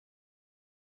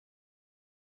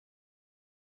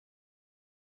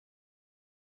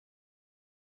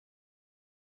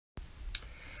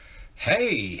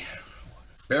Hey,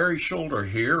 Barry Sholder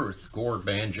here with Gourd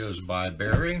Banjos by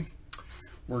Barry.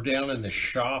 We're down in the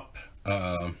shop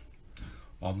on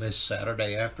this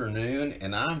Saturday afternoon,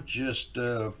 and I'm just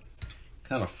kind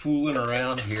of fooling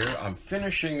around here. I'm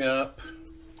finishing up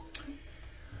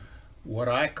what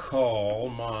I call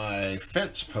my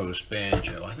Fencepost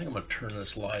banjo. I think I'm going to turn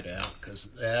this light out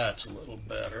because that's a little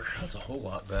better. That's a whole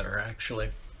lot better, actually.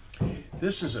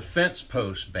 This is a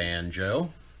Fencepost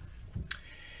banjo.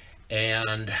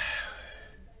 And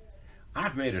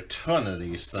I've made a ton of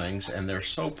these things, and they're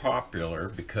so popular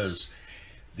because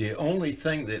the only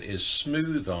thing that is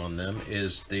smooth on them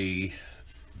is the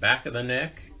back of the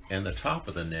neck and the top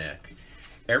of the neck.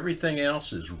 Everything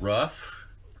else is rough.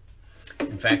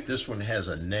 In fact, this one has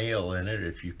a nail in it.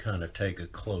 If you kind of take a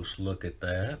close look at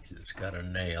that, it's got a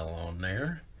nail on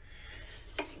there.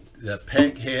 The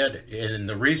Peghead, and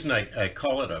the reason I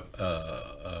call it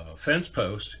a fence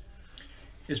post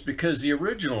is because the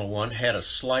original one had a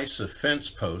slice of fence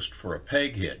post for a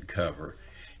Peghead cover.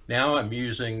 Now I'm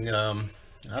using,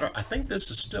 I think this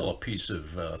is still a piece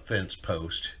of fence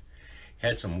post.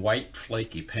 Had some white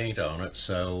flaky paint on it,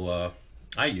 so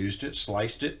I used it,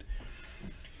 sliced it.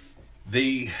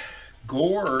 The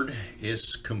gourd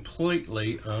is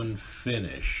completely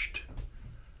unfinished.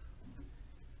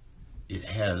 It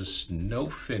has no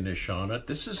finish on it.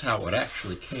 This is how it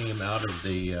actually came out of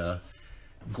the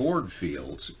gourd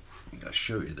fields. I'll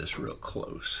show you this real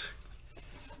close.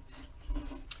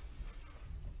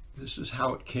 This is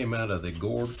how it came out of the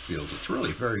gourd fields. It's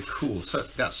really very cool. So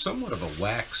it's got somewhat of a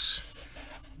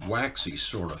waxy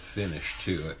sort of finish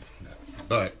to it.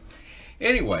 But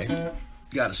anyway,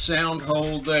 got a sound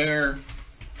hole there.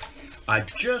 I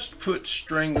just put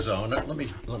strings on it. Let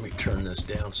me turn this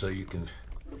down so you can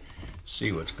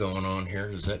see what's going on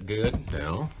here. Is that good?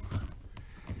 No.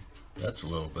 That's a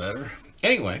little better.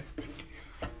 Anyway,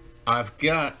 I've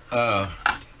got,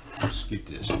 let's get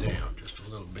this down just a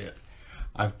little bit.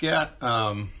 I've got,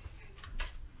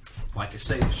 like I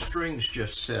say, the strings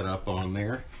just set up on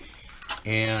there,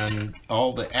 and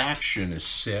all the action is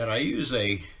set. I use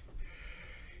a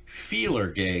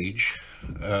feeler gauge,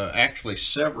 actually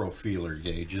several feeler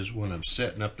gauges when I'm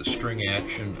setting up the string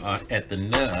action at the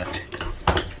nut.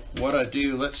 What I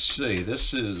do, let's see,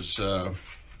 this is,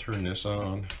 turn this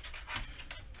on.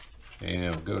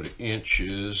 And we'll go to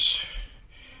inches.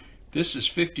 This is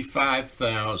 55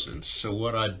 thousandths. So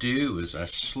what I do is I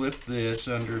slip this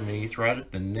underneath right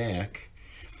at the neck,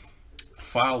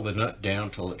 file the nut down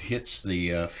till it hits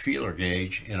the feeler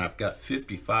gauge, and I've got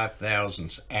 55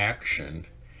 thousandths action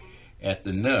at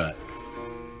the nut.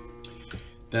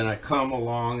 Then I come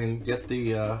along and get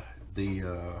the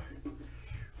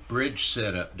bridge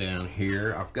set up down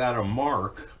here. I've got a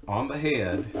mark on the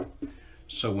head.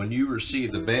 So when you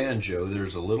receive the banjo,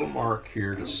 there's a little mark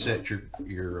here to set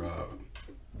your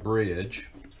bridge.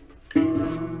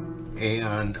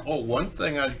 And one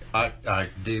thing I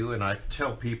do, and I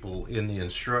tell people in the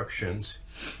instructions,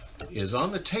 is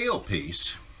on the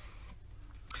tailpiece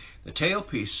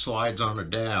slides on a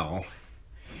dowel,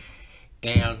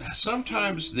 and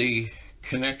sometimes the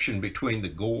connection between the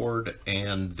gourd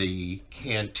and the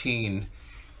canteen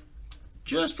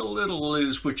just a little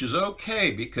loose, which is okay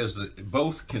because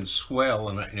both can swell,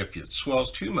 and if it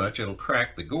swells too much, it'll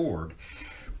crack the gourd.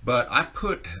 But I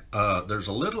put, there's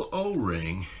a little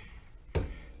O-ring, I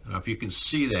don't know if you can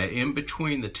see that, in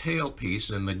between the tailpiece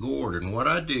and the gourd, and what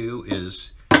I do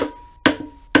is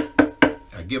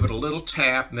I give it a little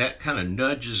tap, and that kind of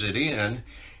nudges it in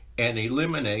and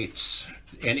eliminates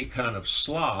any kind of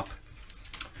slop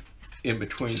in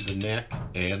between the neck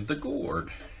and the gourd.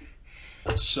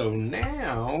 So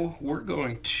now we're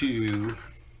going to,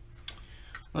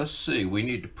 let's see, we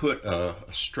need to put a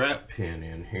strap pin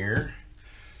in here.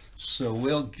 So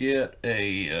we'll get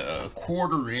a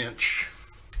 1/4 inch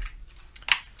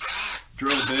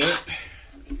drill bit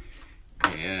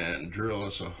and drill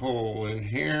us a hole in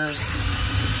here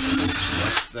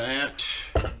like that.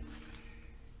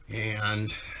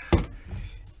 And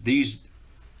these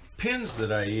pins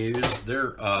that I use,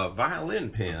 they're violin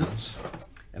pins,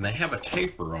 and they have a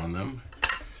taper on them.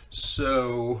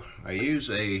 So I use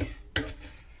a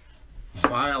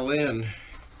violin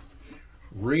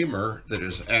reamer that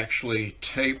is actually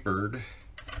tapered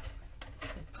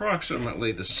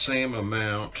approximately the same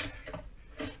amount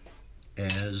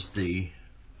as the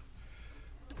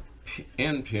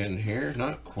end pin here,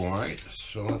 not quite.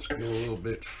 So let's go a little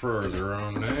bit further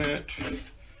on that.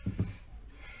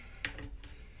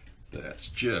 That's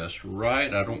just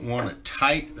right. I don't want it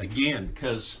tight again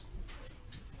because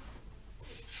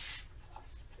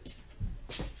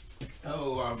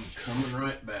I'm coming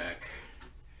right back.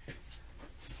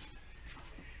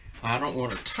 I don't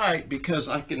want it tight because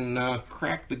I can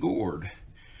crack the gourd.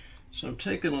 So I'm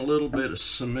taking a little bit of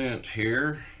cement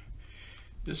here.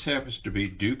 This happens to be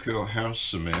Duco house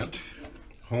cement,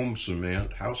 home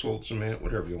cement, household cement,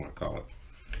 whatever you want to call it.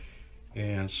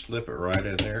 And slip it right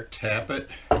in there, tap it.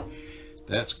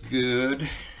 That's good.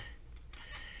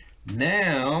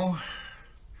 Now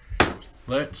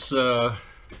let's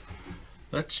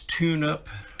tune up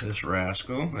this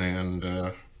rascal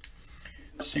and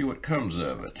see what comes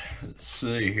of it. Let's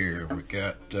see here. We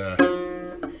got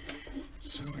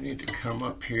so we need to come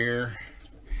up here.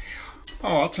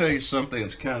 Oh, I'll tell you something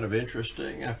that's kind of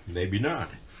interesting. Maybe not.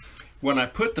 When I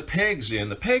put the pegs in,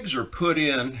 the pegs are put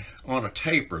in on a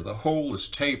taper. The hole is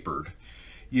tapered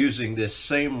using this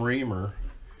same reamer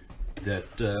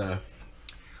that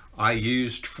I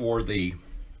used for the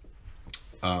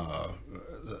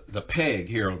peg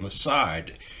here on the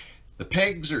side. The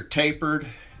pegs are tapered,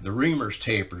 the reamer's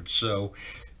tapered, so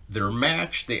they're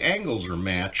matched, the angles are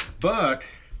matched, but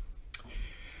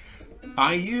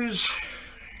I use,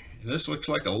 this looks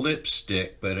like a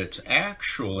lipstick, but it's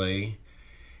actually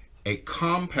a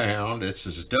compound. It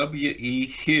says W.E.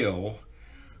 Hill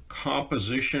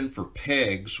composition for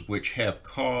pegs which have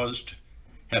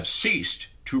ceased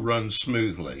to run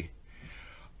smoothly.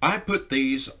 I put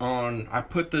this on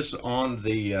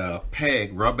the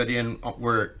peg, rub it in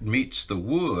where it meets the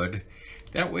wood.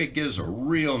 That way it gives a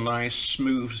real nice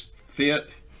smooth fit.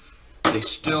 They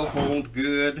still hold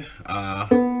good.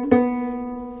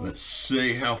 Let's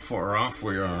see how far off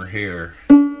we are here.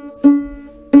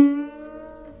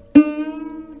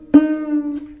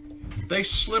 If they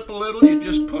slip a little, you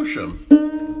just push them.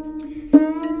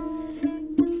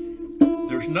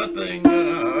 There's nothing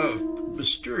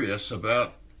mysterious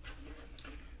about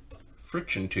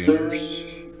friction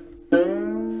tuners.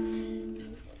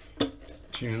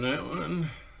 Tune that one.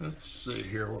 Let's see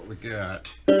here what we got.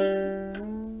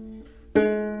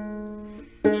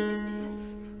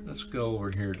 Let's go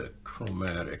over here to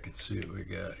chromatic and see what we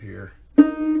got here.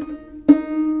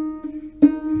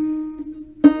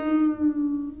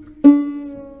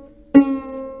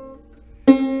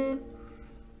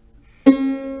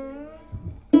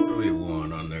 What do we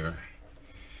want on there?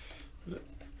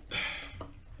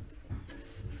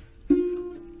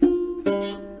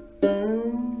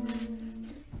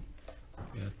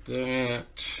 Got that.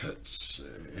 Let's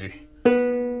see.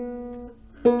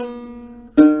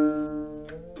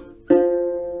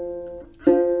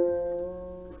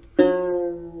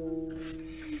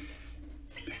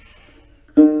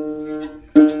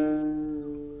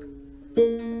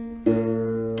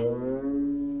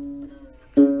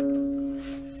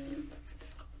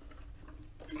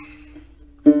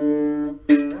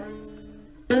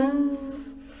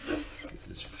 Get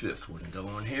this fifth one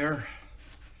going here.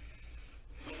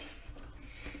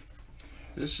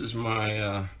 This is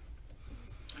my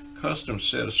custom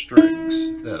set of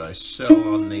strings that I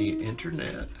sell on the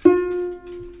internet.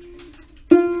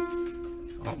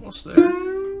 Almost there.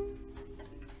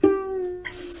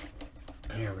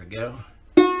 There we go.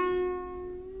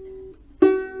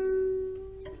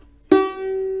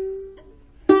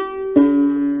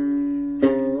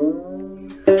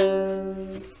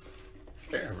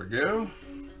 There we go.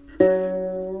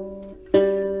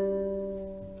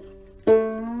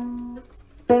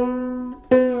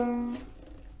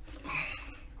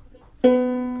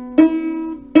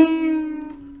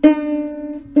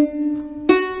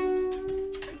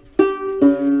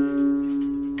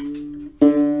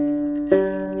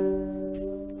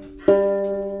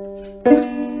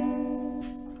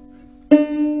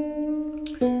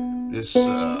 This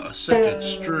second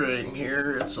string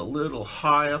here, it's a little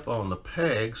high up on the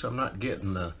peg, so I'm not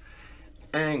getting the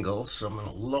angle, so I'm going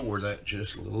to lower that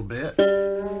just a little bit. A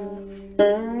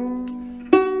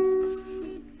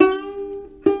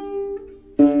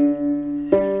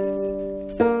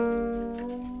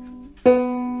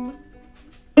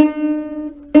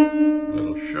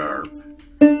little sharp.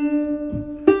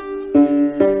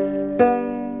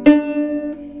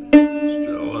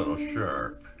 Still a little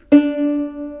sharp.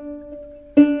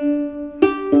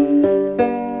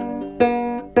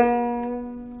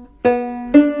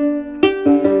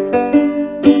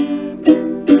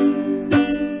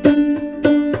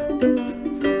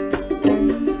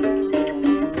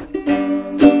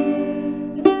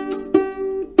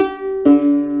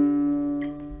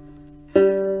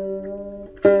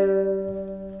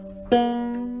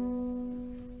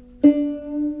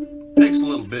 Takes a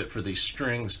little bit for these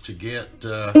strings to get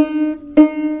whoa.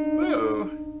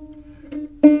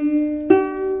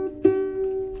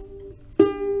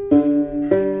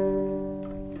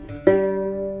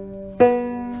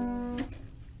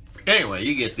 Anyway,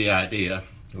 you get the idea.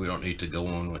 we don't need to go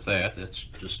on with that. That's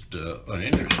just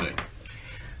uninteresting.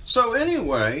 So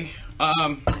anyway,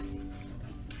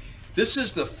 this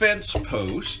is the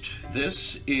Fencepost.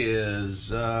 This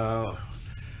is,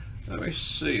 let me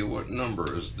see, what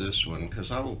number is this one?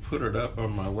 Because I will put it up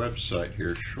on my website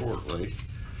here shortly.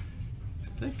 I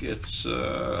think it's,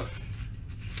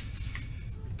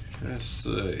 let's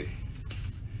see,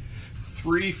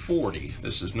 340.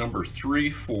 This is number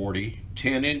 340,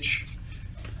 10-inch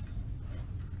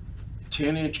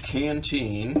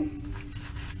canteen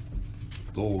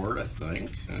board, I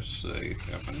think. Let's see,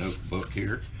 got my notebook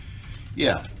here.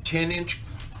 Yeah, 10-inch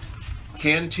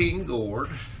canteen gourd.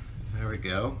 There we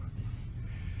go.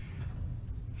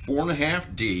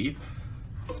 4.5 deep.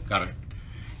 Got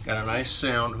a nice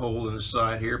sound hole in the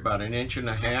side here, about 1.5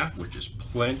 inches, which is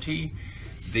plenty.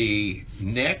 The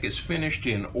neck is finished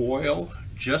in oil,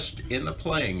 just in the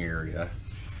playing area.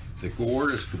 The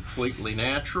gourd is completely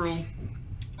natural.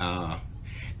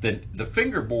 The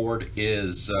fingerboard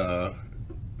is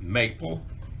maple,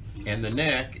 and the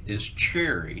neck is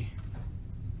cherry.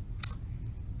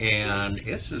 And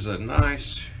this is a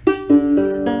nice, got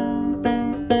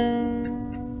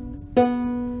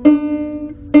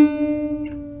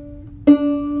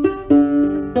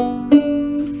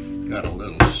a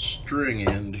little string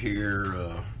end here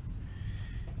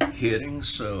hitting,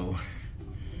 so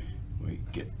we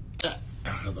get that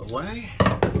out of the way.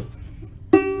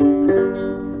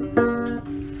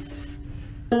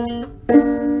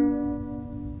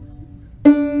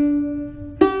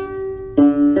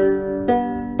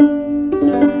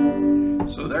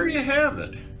 So there you have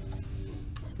it.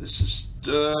 This is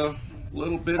a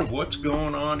little bit of what's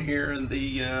going on here in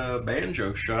the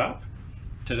banjo shop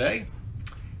today,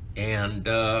 and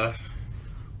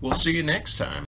we'll see you next time.